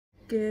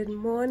Good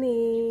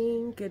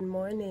morning. Good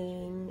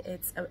morning.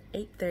 It's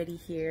 8:30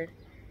 here.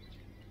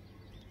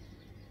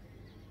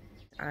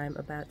 I'm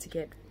about to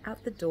get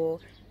out the door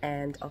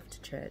and off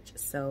to church.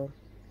 So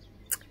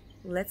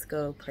let's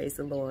go, praise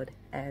the Lord,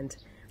 and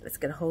let's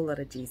get a whole lot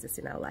of Jesus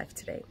in our life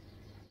today.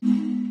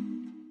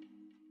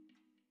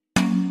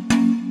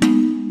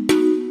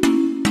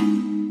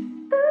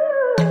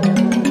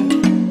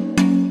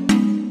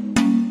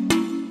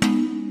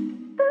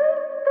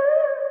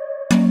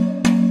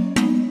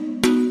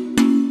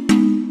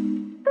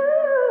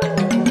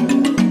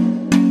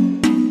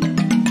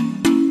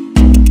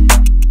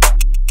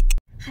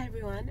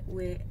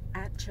 We're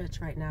at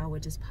church right now. We're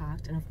just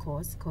parked, and of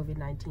course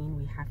COVID-19,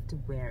 we have to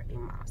wear a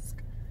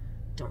mask.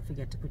 Don't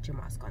forget to put your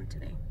mask on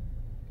today.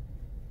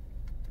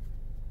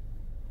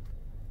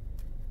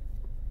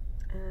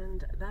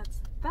 And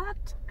that's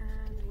that,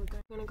 and we're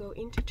gonna go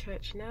into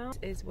church now.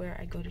 This is where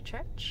I go to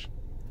church.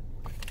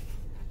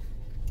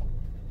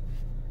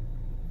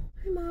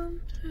 Hi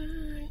Mom.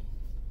 Hi.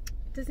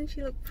 Doesn't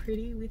she look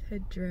pretty with her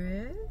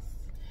dress?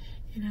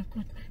 And I've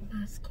got my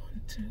mask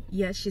on too.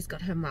 Yes, she's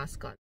got her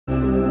mask on.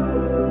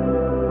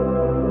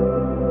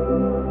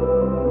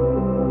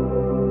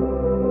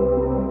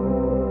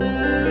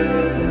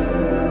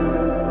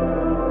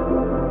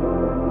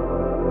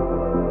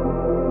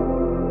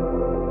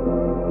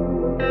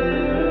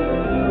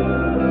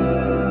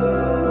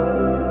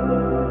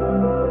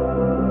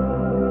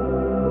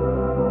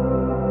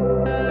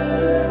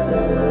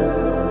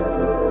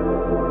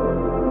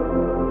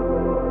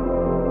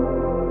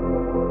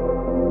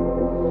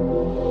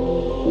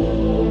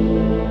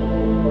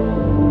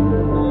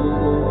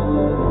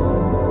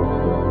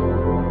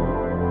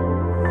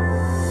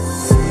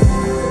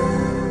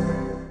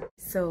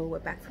 So we're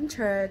back from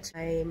church.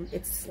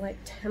 It's like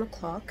 10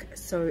 o'clock,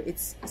 so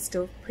it's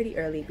still pretty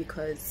early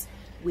because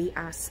we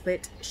are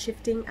split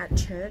shifting at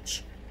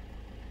church,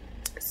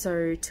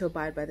 so to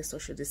abide by the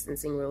social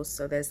distancing rules.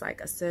 So there's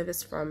like a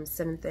service from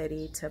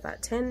 7:30 to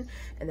about 10,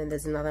 and then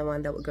there's another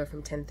one that will go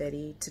from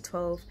 10:30 to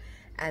 12,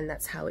 and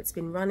that's how it's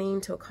been running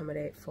to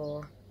accommodate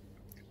for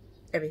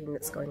everything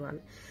that's going on.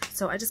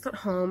 So I just got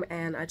home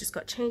and I just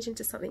got changed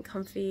into something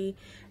comfy,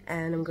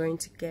 and I'm going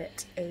to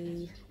get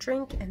a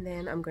drink, and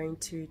then I'm going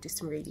to do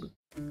some reading.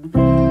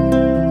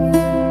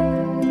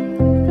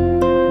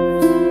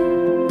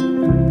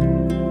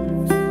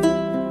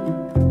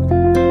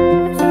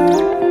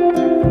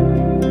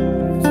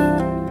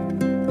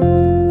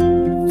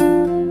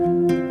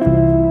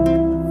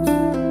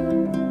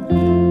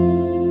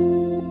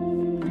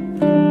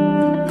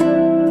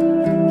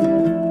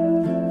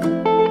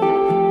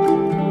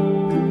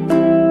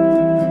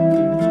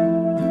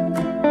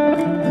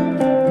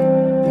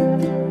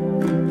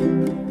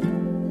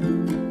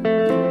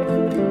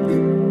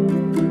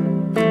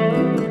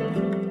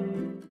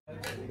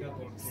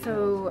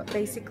 So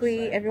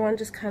basically everyone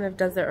just kind of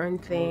does their own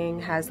thing,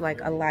 has like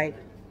a light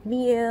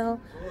meal,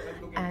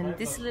 and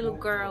this little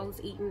girl's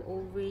eating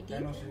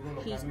already.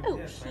 She's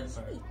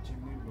eating.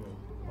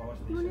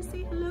 You want to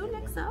say hello,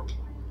 Lexa?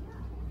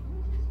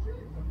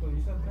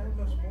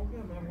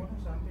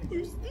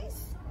 Who's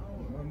this?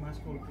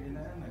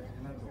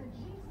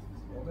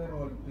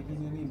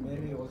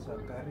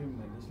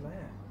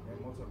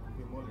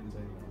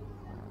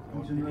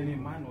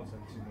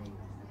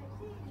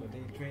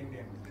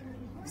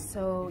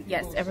 So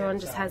yes, everyone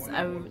just has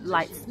a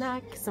light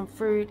snack, some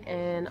fruit,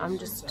 and I'm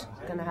just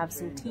gonna have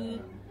some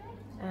tea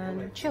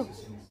and chill.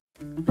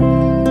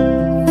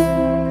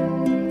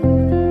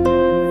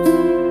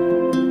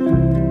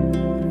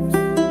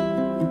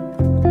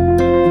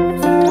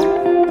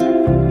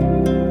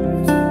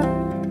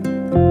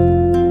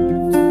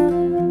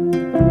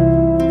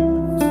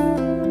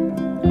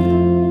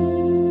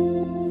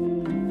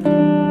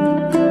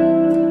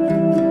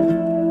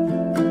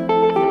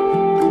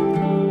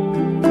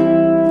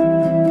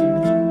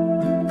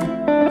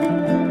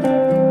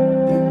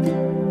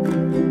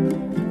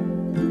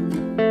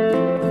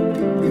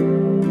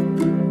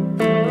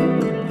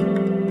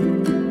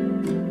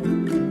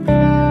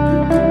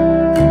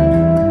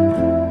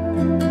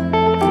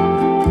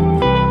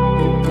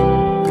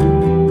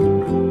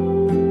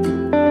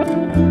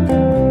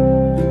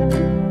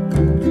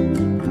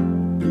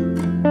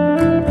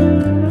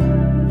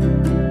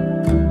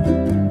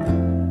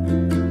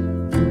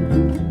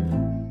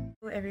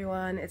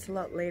 It's a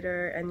lot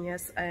later, and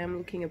yes, I am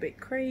looking a bit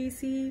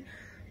crazy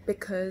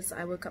because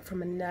I woke up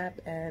from a nap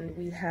and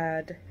we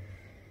had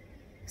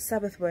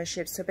Sabbath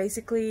worship. So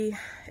basically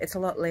it's a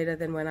lot later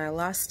than when I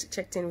last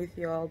checked in with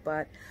you all,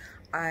 but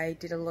I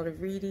did a lot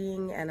of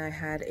reading and I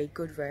had a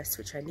good rest,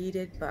 which I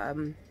needed. But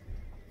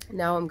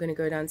now I'm gonna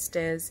go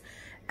downstairs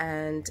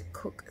and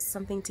cook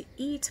something to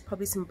eat,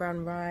 probably some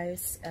brown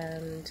rice,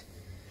 and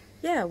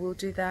yeah, we'll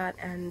do that.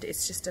 And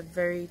it's just a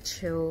very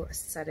chill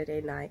Saturday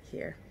night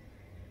here.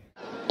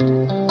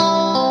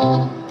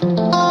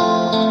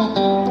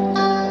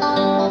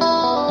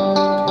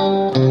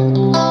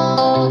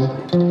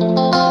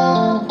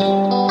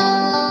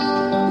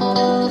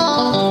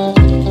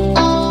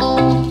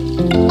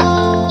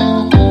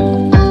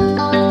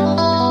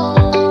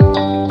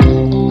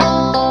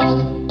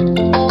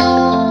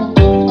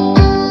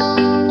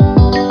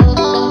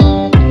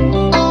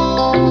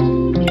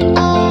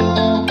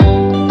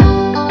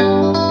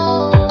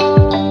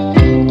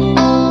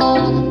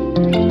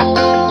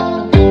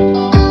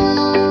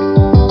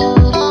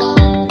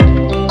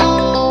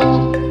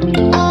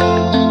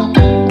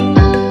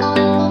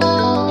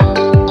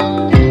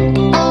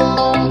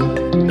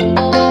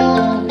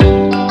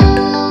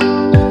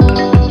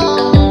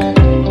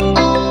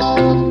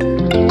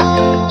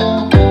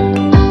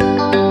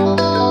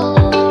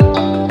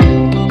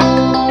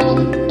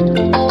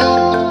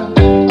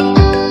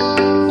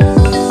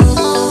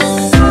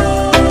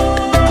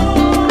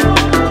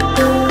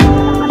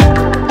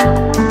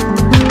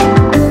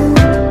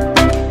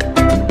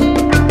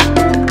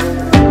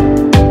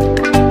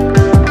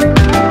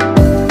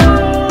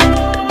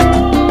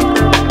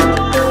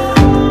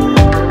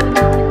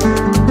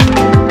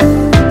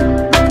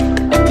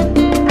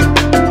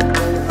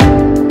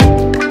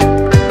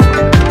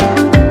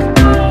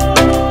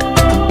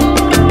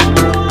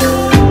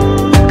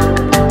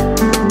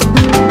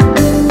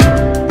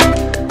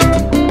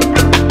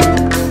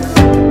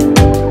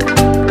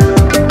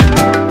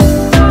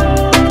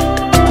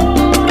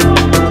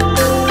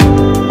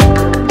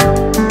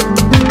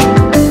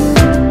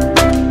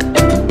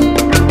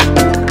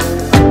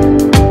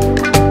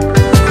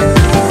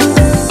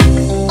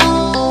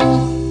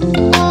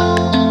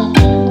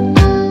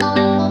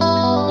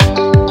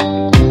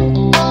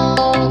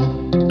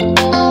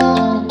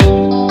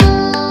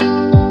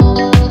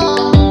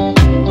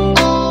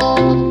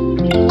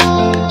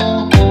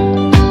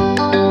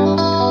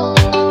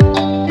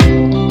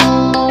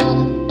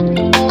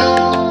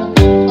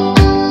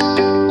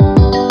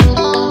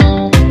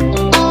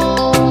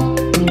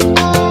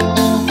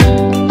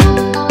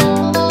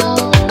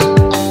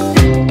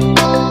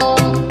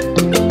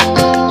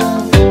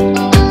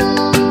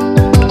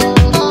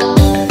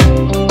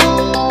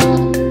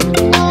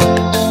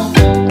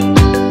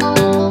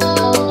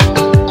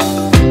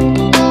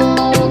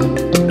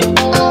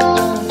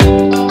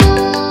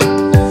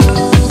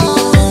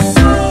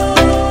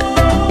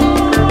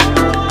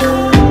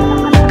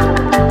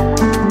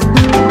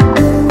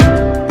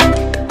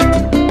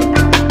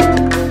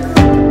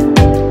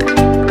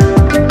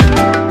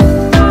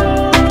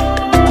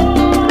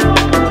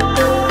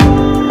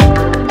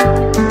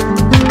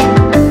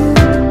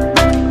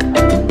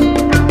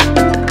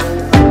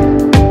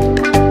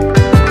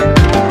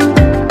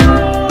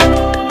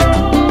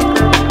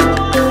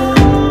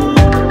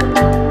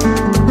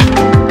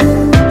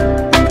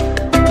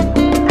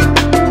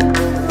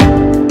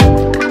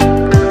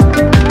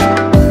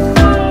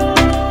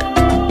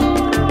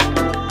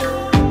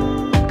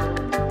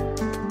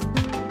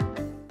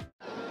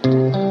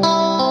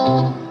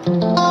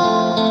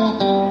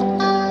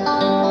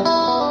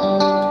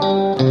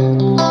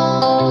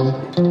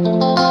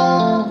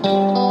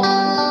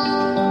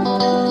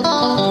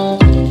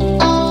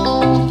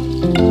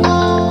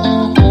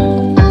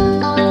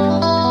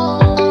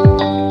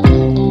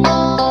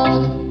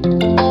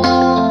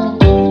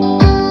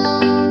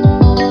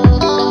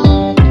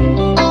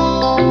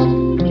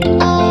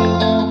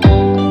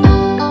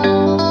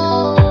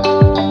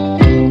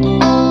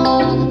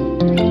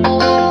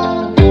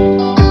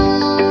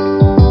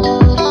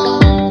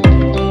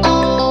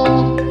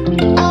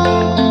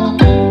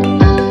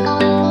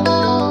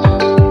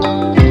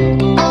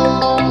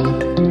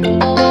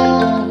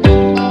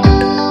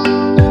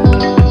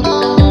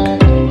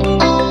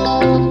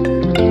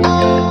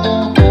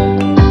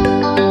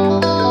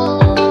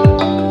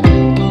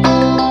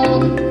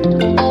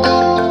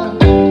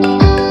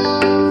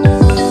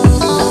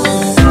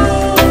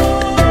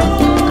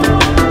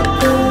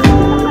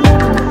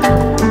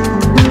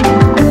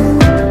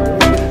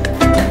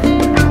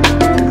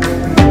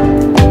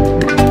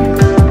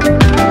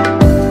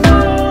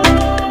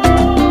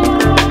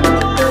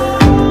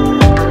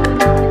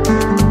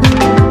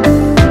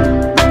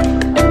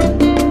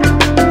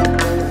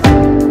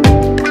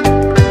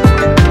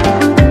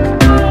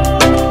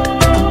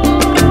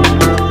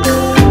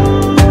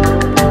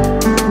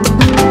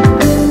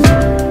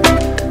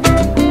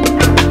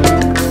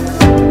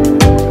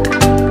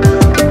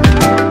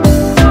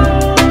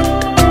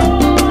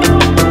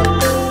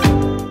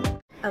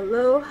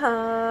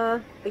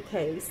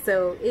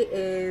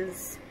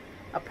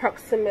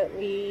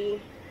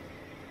 approximately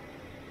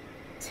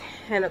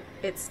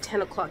it's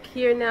 10 o'clock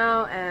here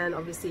now, and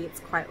obviously it's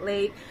quite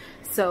late,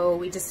 so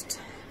we just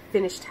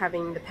finished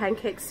having the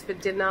pancakes for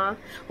dinner.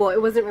 Well,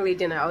 it wasn't really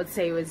dinner, I would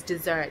say it was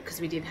dessert,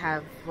 because we did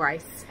have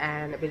rice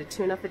and a bit of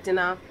tuna for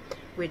dinner,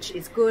 which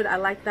is good. I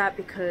like that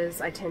because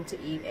I tend to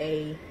eat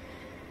a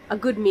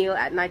good meal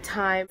at night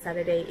time.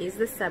 Saturday is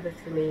the Sabbath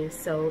for me,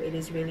 so it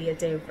is really a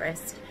day of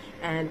rest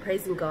and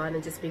praising God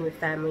and just being with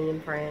family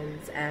and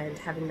friends and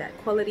having that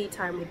quality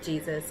time with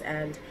Jesus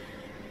and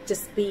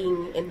just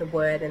being in the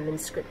Word and in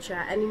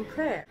Scripture and in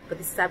prayer. But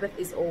the Sabbath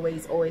is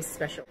always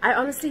special. I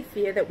honestly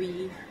fear that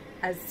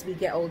as we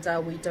get older,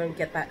 we don't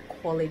get that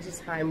quality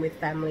time with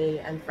family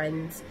and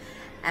friends,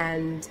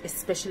 and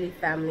especially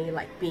family.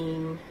 Like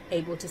being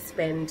able to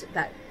spend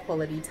that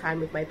quality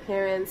time with my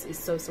parents is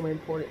so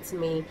important to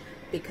me,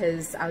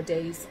 because our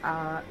days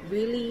are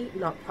really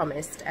not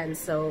promised, and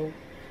so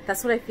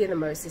that's what I fear the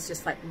most, is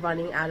just like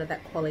running out of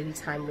that quality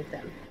time with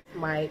them.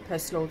 My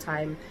personal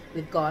time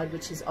with God,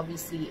 which is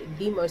obviously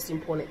the most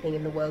important thing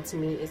in the world to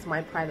me, is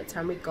my private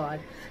time with God.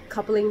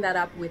 Coupling that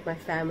up with my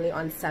family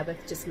on Sabbath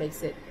just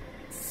makes it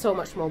so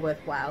much more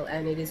worthwhile,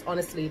 and it is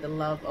honestly the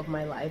love of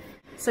my life.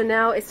 So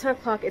now it's 10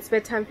 o'clock, it's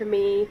bedtime for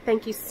me.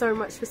 Thank you so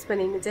much for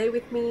spending the day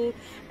with me,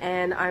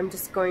 and I'm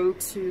just going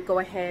to go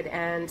ahead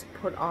and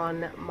put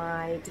on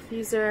my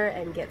diffuser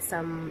and get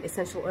some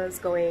essential oils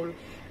going,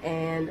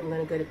 and I'm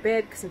going to go to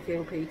bed because I'm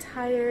feeling pretty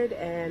tired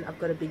and I've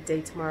got a big day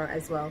tomorrow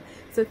as well.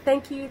 So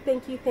thank you,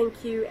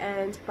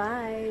 and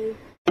bye.